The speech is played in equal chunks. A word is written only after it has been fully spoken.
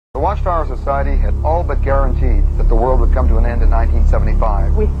The Watchtower Society had all but guaranteed that the world would come to an end in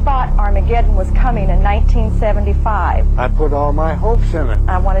 1975. We thought Armageddon was coming in 1975. I put all my hopes in it.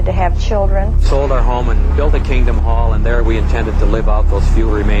 I wanted to have children. Sold our home and built a Kingdom Hall, and there we intended to live out those few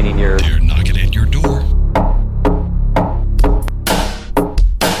remaining years. They're knocking at your door.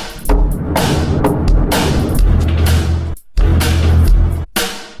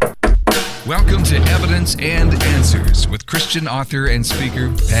 Welcome to Evidence and Answers with Christian author and speaker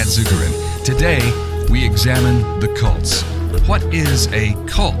Pat Zukeran. Today, we examine the cults. What is a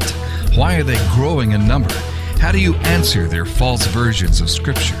cult? Why are they growing in number? How do you answer their false versions of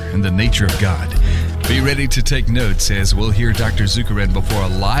Scripture and the nature of God? Be ready to take notes as we'll hear Dr. Zukeran before a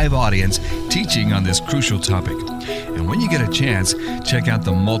live audience teaching on this crucial topic. And when you get a chance, check out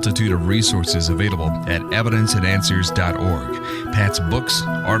the multitude of resources available at evidenceandanswers.org. Pat's books,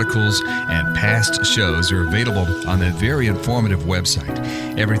 articles, and past shows are available on that very informative website.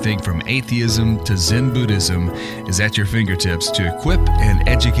 Everything from atheism to Zen Buddhism is at your fingertips to equip and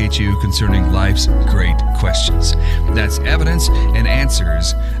educate you concerning life's great questions. That's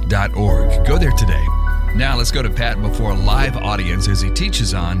evidenceandanswers.org. Go there today. Now let's go to Pat before a live audience as he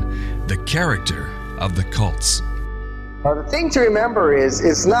teaches on the character of the cults. The thing to remember is,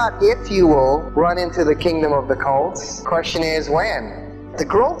 it's not if you will run into the kingdom of the cults. The question is when. The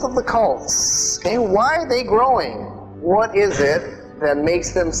growth of the cults. Okay, why are they growing? What is it that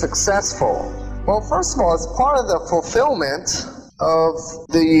makes them successful? Well, first of all, it's part of the fulfillment of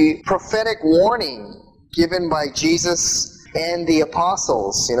the prophetic warning given by Jesus and the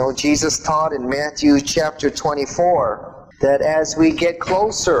apostles. You know, Jesus taught in Matthew chapter 24 that as we get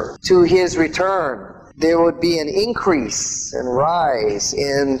closer to His return, there would be an increase and rise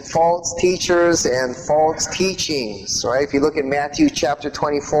in false teachers and false teachings, right? If you look at Matthew chapter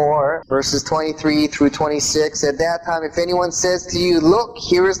 24, verses 23 through 26, at that time, if anyone says to you, "Look,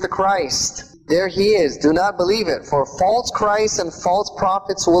 here is the Christ," there he is. Do not believe it, for false Christs and false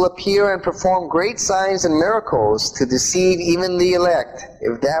prophets will appear and perform great signs and miracles to deceive even the elect,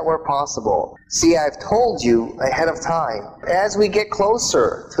 if that were possible. See, I've told you ahead of time. As we get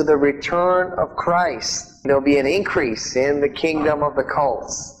closer to the return of Christ, there'll be an increase in the kingdom of the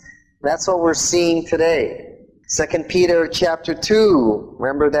cults. That's what we're seeing today. 2 Peter chapter 2,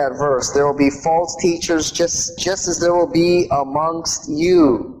 remember that verse. There will be false teachers just as there will be amongst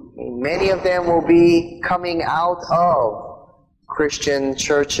you. Many of them will be coming out of Christian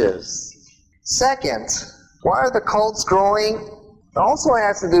churches. Second, why are the cults growing? It also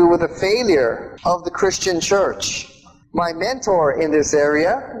has to do with the failure of the Christian church. My mentor in this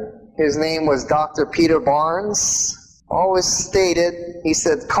area, his name was Dr. Peter Barnes, always stated, he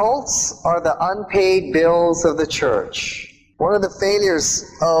said, cults are the unpaid bills of the church. One of the failures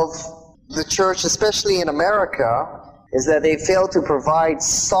of the church, especially in America, is that they fail to provide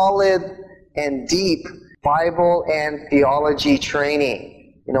solid and deep Bible and theology training.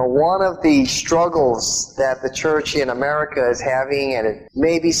 You know, one of the struggles that the church in America is having, and it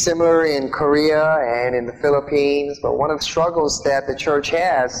may be similar in Korea and in the Philippines, but one of the struggles that the church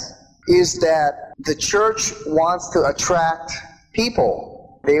has is that the church wants to attract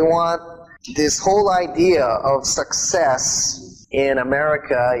people. They want this whole idea of success in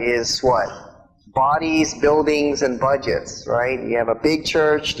America is what? Bodies, buildings, and budgets, right? You have a big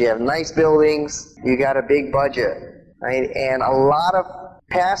church, you have nice buildings, you got a big budget, right? And a lot of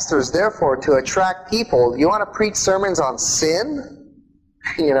pastors, therefore, to attract people, you want to preach sermons on sin?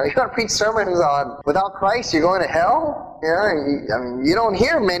 You know, you want to preach sermons on without Christ, you're going to hell? You know, you don't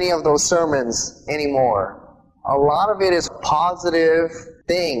hear many of those sermons anymore. A lot of it is positive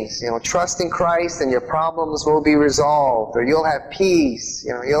things, you know, trust in Christ and your problems will be resolved, or you'll have peace,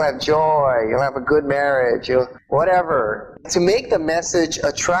 you know, you'll have joy, you'll have a good marriage, whatever. To make the message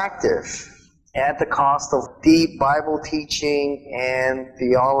attractive at the cost of deep Bible teaching and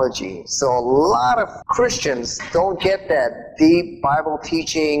theology. So a lot of Christians don't get that deep Bible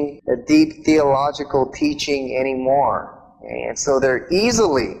teaching, the deep theological teaching anymore. And so they're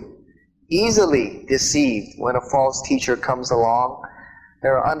easily deceived when a false teacher comes along.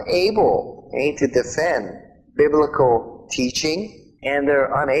 They're unable to defend biblical teaching, and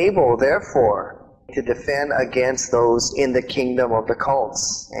they're unable, therefore, to defend against those in the kingdom of the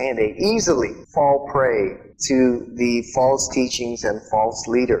cults. And they easily fall prey to the false teachings and false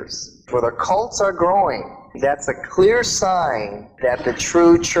leaders. For the cults are growing, that's a clear sign that the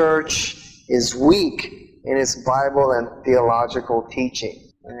true church is weak in its Bible and theological teaching.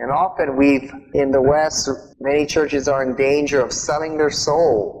 And often in the West, many churches are in danger of selling their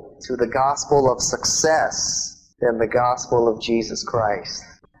soul to the gospel of success than the gospel of Jesus Christ.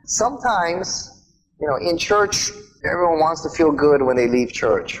 Sometimes You know, in church, everyone wants to feel good when they leave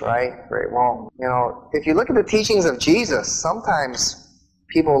church, right? Right. Well, you know, if you look at the teachings of Jesus, sometimes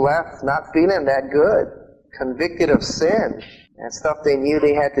people left not feeling that good, convicted of sin and stuff they knew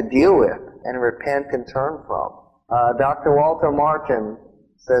they had to deal with and repent and turn from. Dr. Walter Martin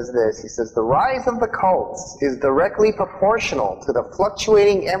says this. He says, the rise of the cults is directly proportional to the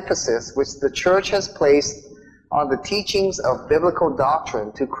fluctuating emphasis which the church has placed on the teachings of biblical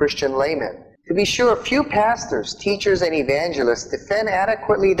doctrine to Christian laymen. To be sure, few pastors, teachers, and evangelists defend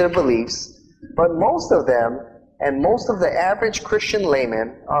adequately their beliefs, but most of them, and most of the average Christian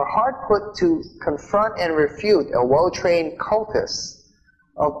laymen, are hard put to confront and refute a well-trained cultist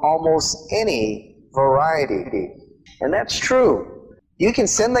of almost any variety. And that's true. You can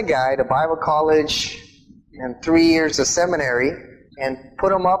send the guy to Bible college and 3 years of seminary and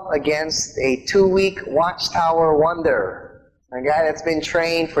put him up against a 2-week Watchtower wonder. A guy that's been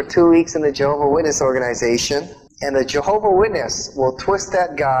trained for 2 weeks in the Jehovah's Witness organization, and the Jehovah's Witness will twist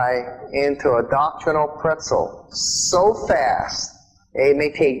that guy into a doctrinal pretzel so fast, it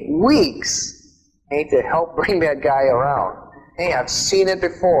may take weeks to help bring that guy around. Hey, I've seen it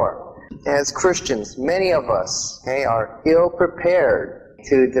before. As Christians, many of us are ill prepared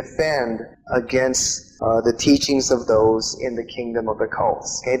to defend against the teachings of those in the kingdom of the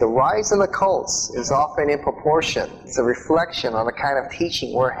cults. The rise in the cults is often in proportion. It's a reflection on the kind of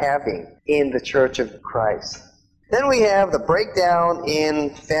teaching we're having in the Church of Christ. Then we have the breakdown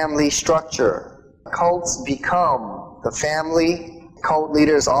in family structure. Cults become the family. Cult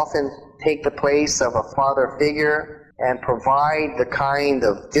leaders often take the place of a father figure and provide the kind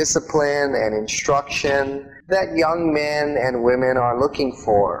of discipline and instruction that young men and women are looking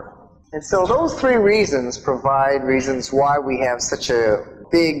for. And so those 3 reasons provide reasons why we have such a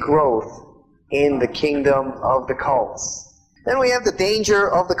big growth in the kingdom of the cults. Then we have the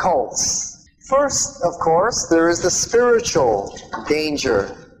danger of the cults. First, of course, there is the spiritual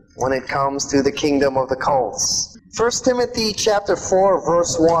danger when it comes to the kingdom of the cults. 1 Timothy chapter 4,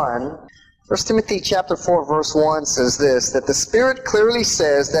 verse 1. 1 Timothy chapter 4, verse 1 says this, that the Spirit clearly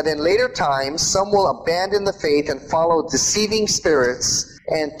says that in later times some will abandon the faith and follow deceiving spirits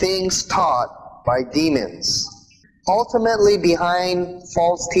and things taught by demons. Ultimately, behind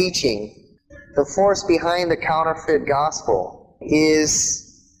false teaching, the force behind the counterfeit gospel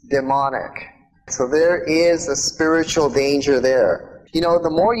is demonic. So there is a spiritual danger there. You know, the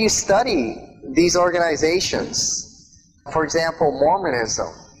more you study these organizations, for example,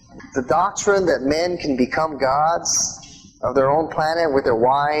 Mormonism, the doctrine that men can become gods of their own planet with their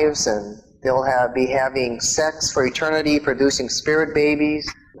wives and they'll be having sex for eternity, producing spirit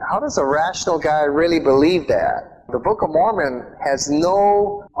babies. How does a rational guy really believe that? The Book of Mormon has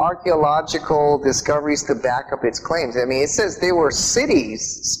no archaeological discoveries to back up its claims. I mean, it says there were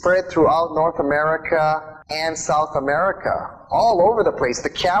cities spread throughout North America and South America, all over the place, the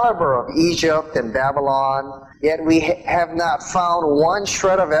caliber of Egypt and Babylon, yet we have not found one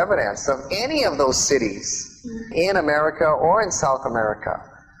shred of evidence of any of those cities in America or in South America.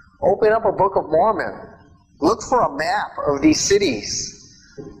 Open up a Book of Mormon, look for a map of these cities.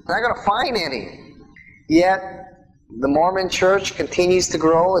 You're not going to find any. Yet, the Mormon church continues to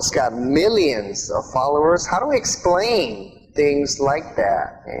grow. It's got millions of followers. How do we explain things like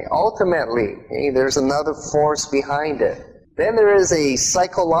that? Ultimately, there's another force behind it. Then there is a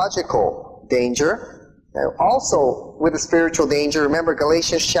psychological danger. Also, with a spiritual danger, remember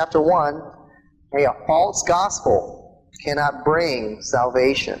Galatians chapter 1, a false gospel cannot bring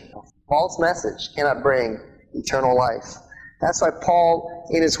salvation. A false message cannot bring eternal life. That's why Paul,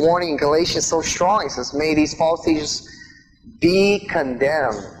 in his warning in Galatians, is so strong. He says, may these false teachers be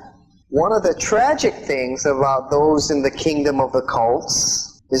condemned. One of the tragic things about those in the kingdom of the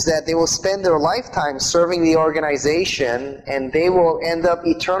cults is that they will spend their lifetime serving the organization and they will end up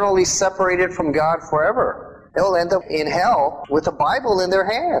eternally separated from God forever. They'll end up in hell with a Bible in their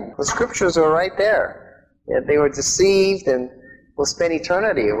hand. The scriptures are right there. Yet they were deceived and will spend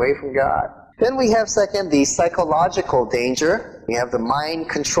eternity away from God. Then we have, second, the psychological danger. We have the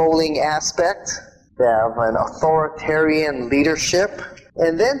mind-controlling aspect. We have an authoritarian leadership.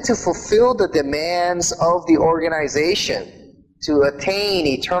 And then to fulfill the demands of the organization, to attain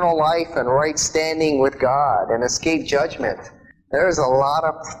eternal life and right standing with God and escape judgment, there's a lot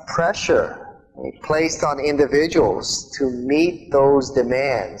of pressure placed on individuals to meet those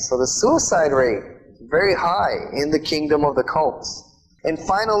demands. So the suicide rate is very high in the kingdom of the cults. And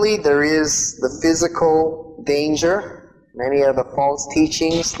finally, there is the physical danger. Many of the false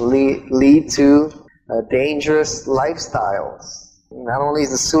teachings lead to dangerous lifestyles. Not only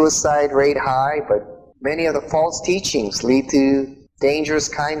is the suicide rate high, but many of the false teachings lead to dangerous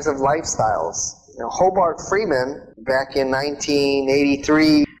kinds of lifestyles. Hobart Freeman, back in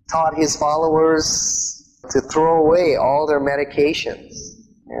 1983, taught his followers to throw away all their medications.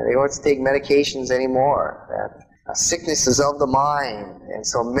 They don't have to take medications anymore. That sickness is of the mind. And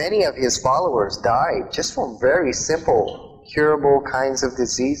so many of his followers died just from very simple, curable kinds of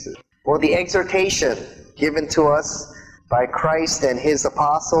diseases. Well, the exhortation given to us by Christ and his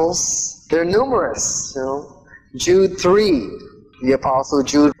apostles, they're numerous. Jude 3, the apostle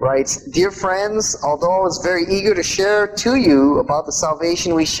Jude writes, "Dear friends, although I was very eager to share to you about the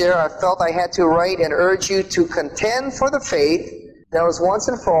salvation we share, I felt I had to write and urge you to contend for the faith that was once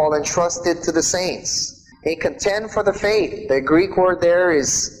and for all entrusted to the saints." Contend for the faith. The Greek word there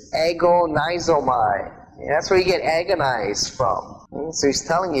is agonizomai. That's where you get agonize from. So he's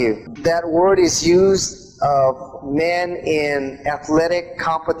telling you that word is used of men in athletic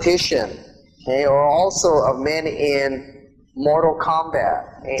competition, or also of men in mortal combat.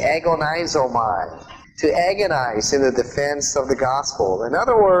 Agonizomai. To agonize in the defense of the gospel. In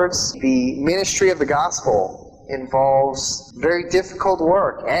other words, the ministry of the gospel involves very difficult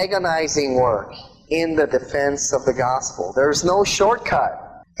work, agonizing work in the defense of the gospel. There's no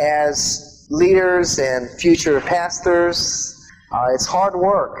shortcut. As leaders and future pastors, it's hard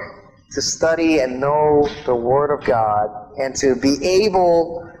work to study and know the Word of God and to be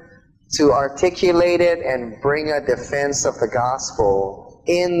able to articulate it and bring a defense of the gospel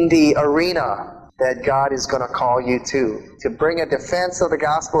in the arena that God is going to call you to bring a defense of the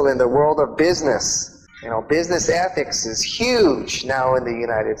gospel in the world of business. Business ethics is huge now in the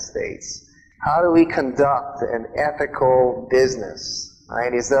United States. How do we conduct an ethical business?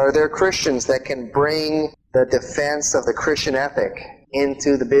 Right? Are there Christians that can bring the defense of the Christian ethic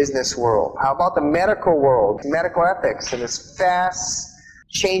into the business world? How about the medical world, medical ethics, in this fast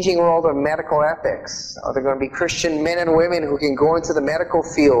changing world of medical ethics? Are there going to be Christian men and women who can go into the medical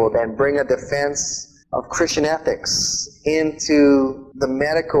field and bring a defense of Christian ethics into the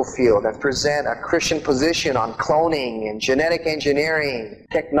medical field and present a Christian position on cloning and genetic engineering,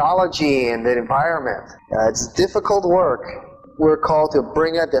 technology and the environment? It's difficult work. We're called to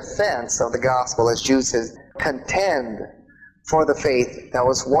bring a defense of the gospel, as Jude says, contend for the faith that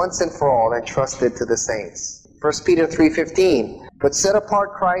was once and for all entrusted to the saints. 1 Peter 3:15, "But set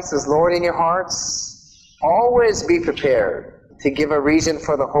apart Christ as Lord in your hearts. Always be prepared to give a reason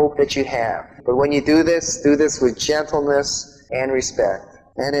for the hope that you have. But when you do this with gentleness and respect."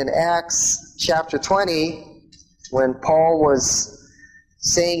 And in Acts chapter 20, when Paul was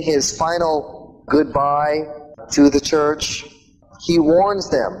saying his final goodbye to the church, he warns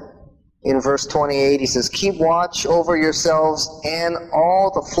them. In verse 28, he says, "Keep watch over yourselves and all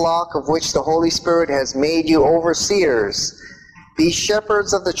the flock of which the Holy Spirit has made you overseers. Be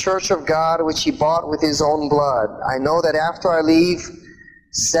shepherds of the church of God, which he bought with his own blood. I know that after I leave,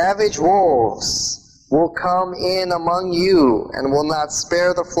 savage wolves will come in among you and will not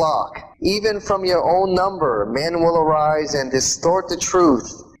spare the flock. Even from your own number, men will arise and distort the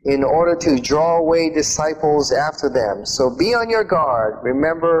truth in order to draw away disciples after them. So be on your guard.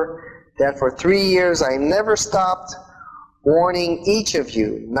 Remember that for 3 years I never stopped warning each of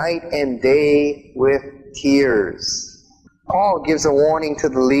you night and day with tears." Paul gives a warning to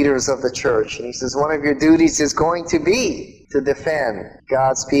the leaders of the church. And he says one of your duties is going to be to defend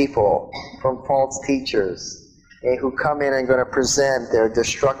God's people from false teachers who come in and are going to present their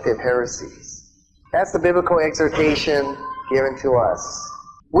destructive heresies. That's the biblical exhortation given to us.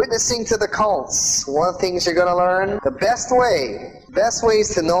 Witnessing to the cults. One of the things you're going to learn, the best way is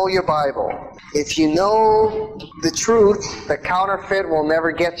to know your Bible. If you know the truth, the counterfeit will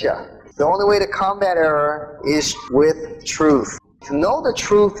never get you. The only way to combat error is with truth. To know the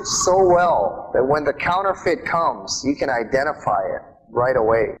truth so well that when the counterfeit comes, you can identify it right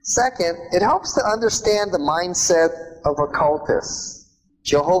away. Second, it helps to understand the mindset of occultists.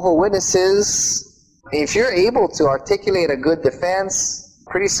 Jehovah's Witnesses, if you're able to articulate a good defense,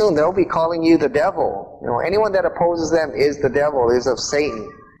 pretty soon they'll be calling you the devil. Anyone that opposes them is the devil, is of Satan.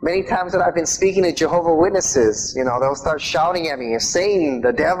 Many times that I've been speaking to Jehovah's Witnesses, they'll start shouting at me, Satan,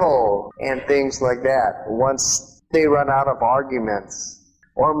 the devil, and things like that, once they run out of arguments.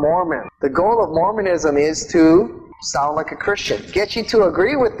 Or Mormon. The goal of Mormonism is to sound like a Christian. Get you to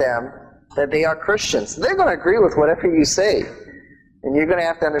agree with them that they are Christians. They're going to agree with whatever you say. And you're going to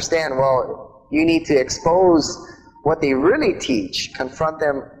have to understand, well, you need to expose what they really teach, confront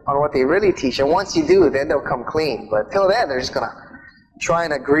them on what they really teach. And once you do, then they'll come clean. But until then, they're just going to try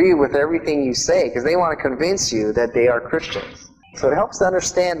and agree with everything you say because they want to convince you that they are Christians. So it helps to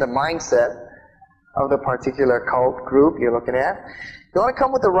understand the mindset of the particular cult group you're looking at. You want to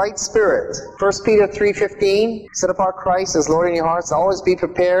come with the right spirit. 1 Peter 3:15, set apart Christ as Lord in your hearts. Always be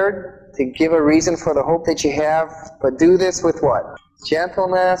prepared to give a reason for the hope that you have, but do this with what?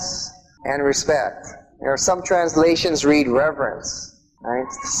 Gentleness and respect. There are some translations read reverence. Right?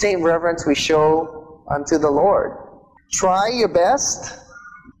 It's the same reverence we show unto the Lord. Try your best.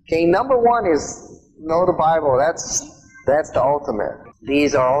 Okay, number one is know the Bible. That's the ultimate.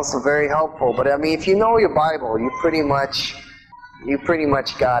 These are also very helpful. But I mean, if you know your Bible, you pretty much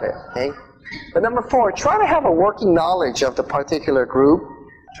got it. Okay? But number four, try to have a working knowledge of the particular group.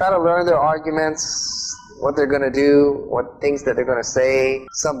 Try to learn their arguments, what they're going to do, what things that they're going to say,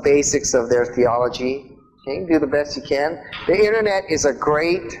 some basics of their theology. Okay? Do the best you can. The internet is a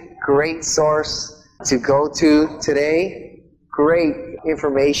great source to go to today. Great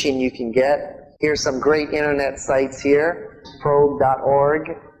information you can get. Here's some great internet sites here.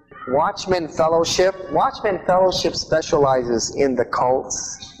 Probe.org. Watchman Fellowship. Watchman Fellowship specializes in the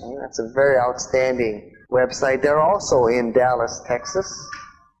cults. That's a very outstanding website. They're also in Dallas, Texas.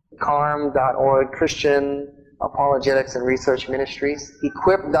 CARM.org, Christian Apologetics and Research Ministries.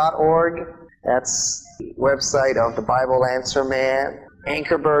 Equip.org, that's the website of the Bible Answer Man.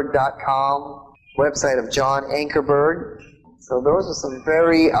 Anchorberg.com, website of John Anchorberg. So those are some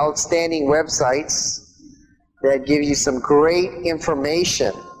very outstanding websites that give you some great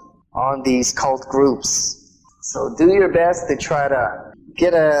information on these cult groups. So do your best to try to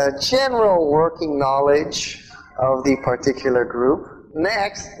get a general working knowledge of the particular group.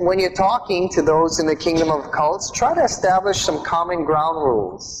 Next, when you're talking to those in the kingdom of cults, try to establish some common ground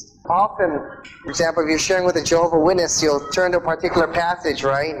rules. Often, for example, if you're sharing with a Jehovah's Witness, you'll turn to a particular passage,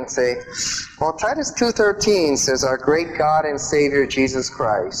 right, and say, well, Titus 2:13 says, our great God and Savior, Jesus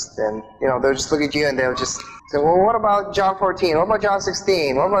Christ. And, they'll just look at you and they'll just say, well, what about John 14? What about John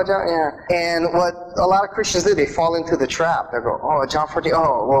 16? What about John... Yeah. And what a lot of Christians do, they fall into the trap. They'll go, oh, John 14,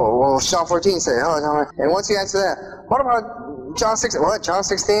 well, John 14 say, John... And once you answer that, what about John 16? What, John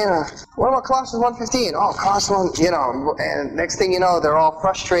 16? What about Colossians 1:15? Oh, Colossians 1, and next thing you know, they're all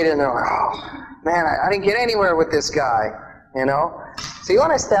frustrated and they're like, oh, man, I didn't get anywhere with this guy, So you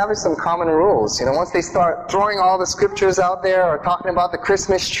want to establish some common rules. Once they start throwing all the scriptures out there or talking about the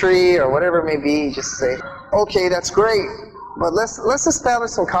Christmas tree or whatever it may be, you just say, okay, that's great, but let's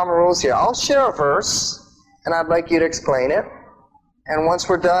establish some common rules here. I'll share a verse, and I'd like you to explain it. And once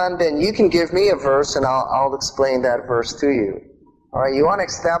we're done, then you can give me a verse, and I'll explain that verse to you. All right, you want to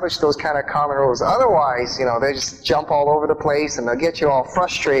establish those kind of common rules. Otherwise, they just jump all over the place, and they'll get you all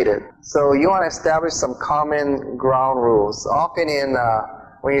frustrated. So you want to establish some common ground rules. Often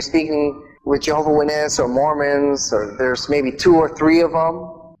when you're speaking with Jehovah's Witnesses or Mormons, or there's maybe 2 or 3 of them,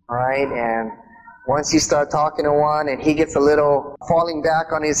 all right, and once you start talking to one and he gets a little falling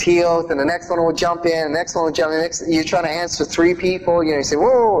back on his heels, then the next one will jump in, the next one will jump in, you're trying to answer 3 people, you say,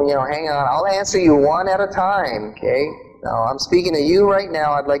 whoa, hang on, I'll answer you one at a time, okay? Now, I'm speaking to you right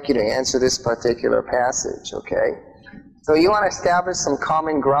now, I'd like you to answer this particular passage, okay? So you want to establish some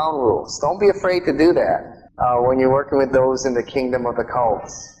common ground rules. Don't be afraid to do that when you're working with those in the kingdom of the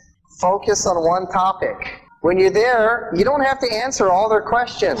cults. Focus on one topic. When you're there, you don't have to answer all their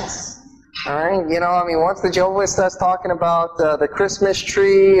questions. All right, once the Jehovah's starts talking about the Christmas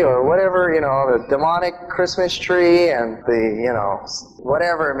tree or whatever, the demonic Christmas tree and the,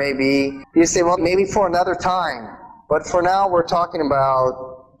 whatever it may be, you say, well, maybe for another time. But for now, we're talking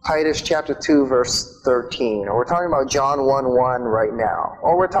about Titus chapter 2, verse 13. Or we're talking about John 1:1 right now.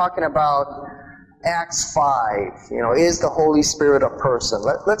 Or we're talking about Acts 5. Is the Holy Spirit a person?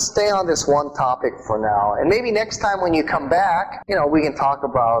 Let's stay on this one topic for now. And maybe next time when you come back, we can talk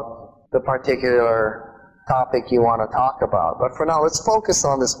about the particular topic you want to talk about. But for now, let's focus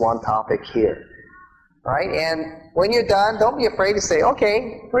on this one topic here. All right? And when you're done, don't be afraid to say,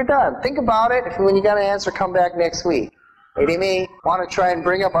 okay, we're done. Think about it. When you got an answer, come back next week. They may want to try and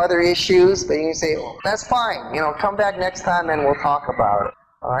bring up other issues, but you can say, well, that's fine. Come back next time and we'll talk about it.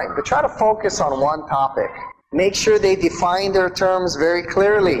 All right? But try to focus on one topic. Make sure they define their terms very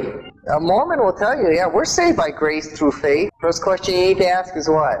clearly. A Mormon will tell you, yeah, we're saved by grace through faith. First question you need to ask is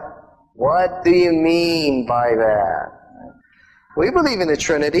what? What do you mean by that? We believe in the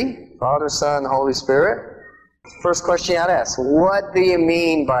Trinity, Father, Son, Holy Spirit. First question you ought to ask, what do you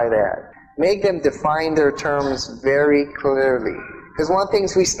mean by that? Make them define their terms very clearly. Because one of the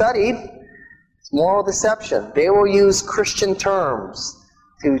things we studied is moral deception. They will use Christian terms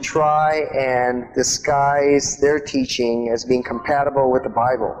to try and disguise their teaching as being compatible with the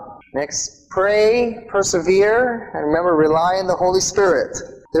Bible. Next, pray, persevere, and remember, rely on the Holy Spirit.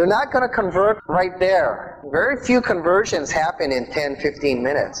 They're not going to convert right there. Very few conversions happen in 10, 15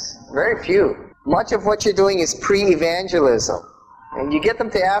 minutes. Very few. Much of what you're doing is pre-evangelism. And you get them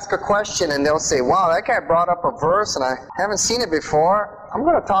to ask a question and they'll say, wow, that guy brought up a verse and I haven't seen it before. I'm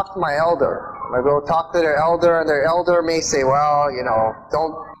going to talk to my elder. I go talk to their elder, and their elder may say, well,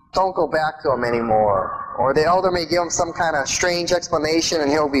 don't go back to him anymore. Or the elder may give him some kind of strange explanation and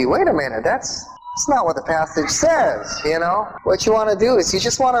he'll be, wait a minute, that's not what the passage says, What you want to do is you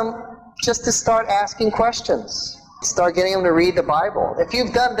just want them just to start asking questions. Start getting them to read the Bible. If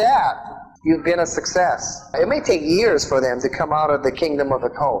you've done that, you've been a success. It may take years for them to come out of the kingdom of the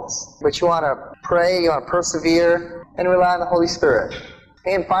cults. But you want to pray, you want to persevere, and rely on the Holy Spirit.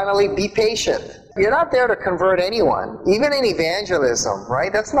 And finally, be patient. You're not there to convert anyone. Even in evangelism,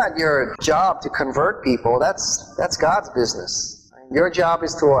 right? That's not your job to convert people. That's God's business. Your job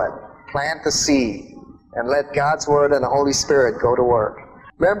is to what? Plant the seed and let God's Word and the Holy Spirit go to work.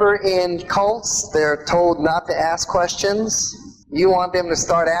 Remember, in cults, they're told not to ask questions. You want them to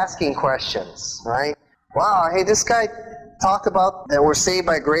start asking questions, right? Wow, hey, this guy talked about that we're saved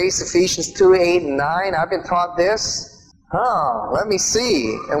by grace, Ephesians 2, 8, and 9. I've been taught this. Let me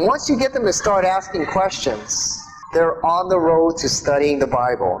see. And once you get them to start asking questions, they're on the road to studying the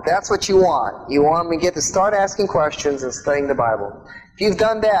Bible. That's what you want. You want them to get to start asking questions and studying the Bible. If you've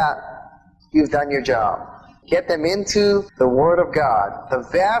done that, you've done your job. Get them into the Word of God. The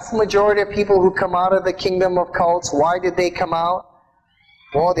vast majority of people who come out of the kingdom of cults, why did they come out?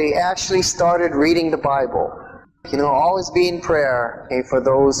 Well, they actually started reading the Bible. Always be in prayer for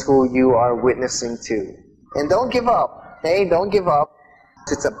those who you are witnessing to. And don't give up. Hey, don't give up.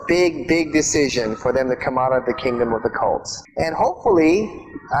 It's a big, big decision for them to come out of the kingdom of the cults. And hopefully,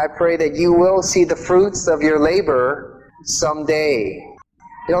 I pray that you will see the fruits of your labor someday.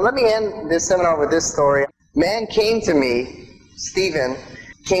 Let me end this seminar with this story. Man came to me, Stephen,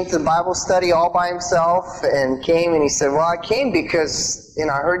 came to the Bible study all by himself and came and he said, well, I came because,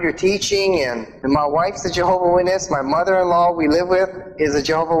 I heard your teaching and my wife's a Jehovah's Witness. My mother-in-law we live with is a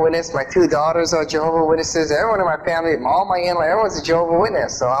Jehovah's Witness. My 2 daughters are Jehovah's Witnesses. Everyone in my family, all my in-laws, everyone's a Jehovah's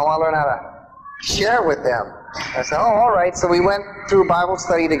Witness. So I want to learn how to share with them. I said, all right. So we went through Bible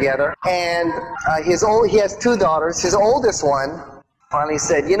study together. And he has 2 daughters. His oldest one finally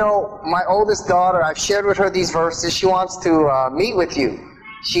said, my oldest daughter, I've shared with her these verses. She wants to meet with you.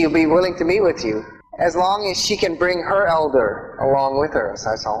 She'll be willing to meet with you as long as she can bring her elder along with her. So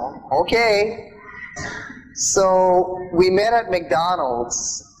I said, okay. So we met at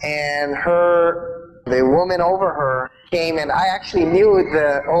McDonald's, and the woman over her came, and I actually knew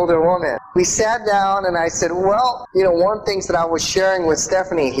the older woman. We sat down, and I said, well, one thing that I was sharing with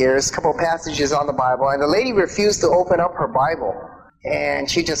Stephanie here is a couple passages on the Bible, and the lady refused to open up her Bible. And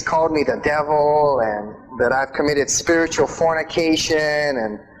she just called me the devil, and that I've committed spiritual fornication,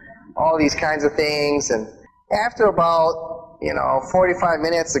 and all these kinds of things. And after about, 45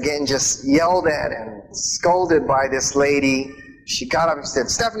 minutes of getting just yelled at and scolded by this lady, she got up and said,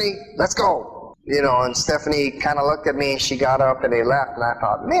 Stephanie, let's go. And Stephanie kind of looked at me, she got up and they left. And I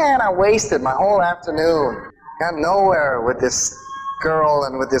thought, man, I wasted my whole afternoon. Got nowhere with this girl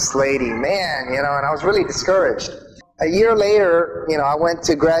and with this lady. Man, and I was really discouraged. A year later, I went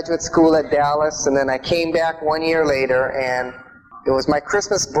to graduate school at Dallas, and then I came back 1 year later, and it was my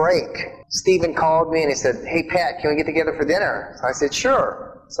Christmas break. Stephen called me and he said, hey, Pat, can we get together for dinner? So I said,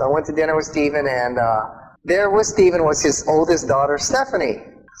 sure. So I went to dinner with Stephen, and there with Stephen was his oldest daughter, Stephanie.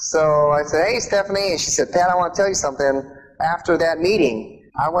 So I said, hey, Stephanie, and she said, Pat, I want to tell you something. After that meeting,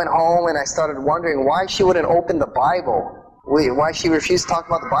 I went home and I started wondering why she wouldn't open the Bible. Why she refused to talk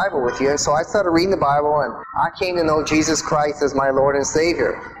about the Bible with you. And so I started reading the Bible, and I came to know Jesus Christ as my Lord and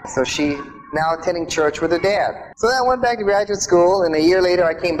Savior. So she now attending church with her dad. So then I went back to graduate school, and a year later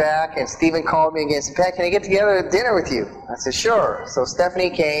I came back, and Stephen called me again and said, Pat, can I get together at dinner with you? I said, sure. So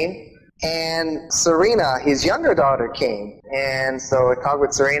Stephanie came, and Serena, his younger daughter, came. And so I talked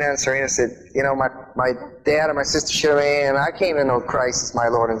with Serena, and Serena said, my dad and my sister Shirley, and I came to know Christ as my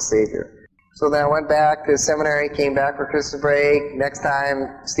Lord and Savior. So then I went back to the seminary, came back for Christmas break. Next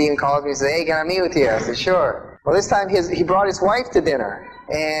time, Stephen called me and said, hey, can I meet with you? I said, sure. Well, this time he brought his wife to dinner.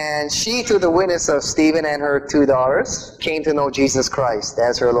 And she, through the witness of Stephen and her 2 daughters, came to know Jesus Christ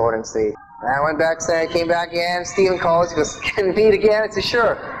as her Lord and Savior. And I went back, I came back again. Stephen calls, he goes, can we meet again? I said,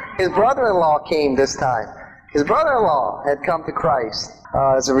 sure. His brother-in-law came this time. His brother-in-law had come to Christ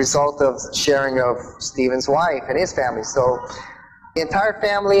as a result of sharing of Stephen's wife and his family. So the entire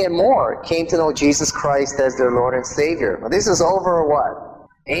family and more came to know Jesus Christ as their Lord and Savior. Well, this is over what?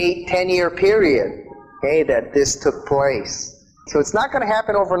 8-10 year period, that this took place. So it's not going to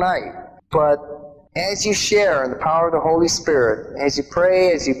happen overnight. But as you share in the power of the Holy Spirit, as you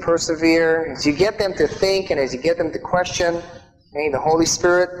pray, as you persevere, as you get them to think and as you get them to question, the Holy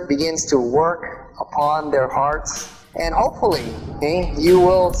Spirit begins to work upon their hearts. And hopefully, you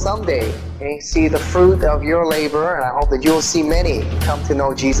will someday see the fruit of your labor, and I hope that you will see many come to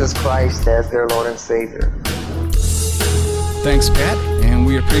know Jesus Christ as their Lord and Savior. Thanks, Pat, and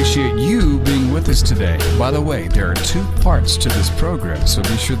we appreciate you being with us today. By the way, there are 2 parts to this program, so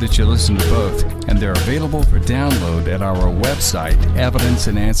be sure that you listen to both, and they're available for download at our website,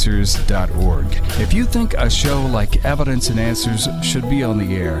 evidenceandanswers.org. If you think a show like Evidence and Answers should be on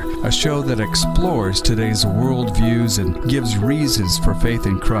the air, a show that explores today's worldviews and gives reasons for faith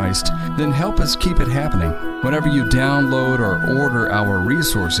in Christ, then help us keep it happening. Whenever you download or order our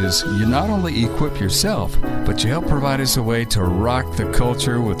resources, you not only equip yourself, but you help provide us a way to rock the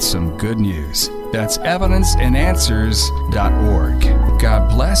culture with some good news. That's evidenceandanswers.org. God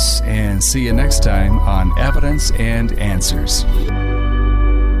bless, and see you next time on Evidence and Answers.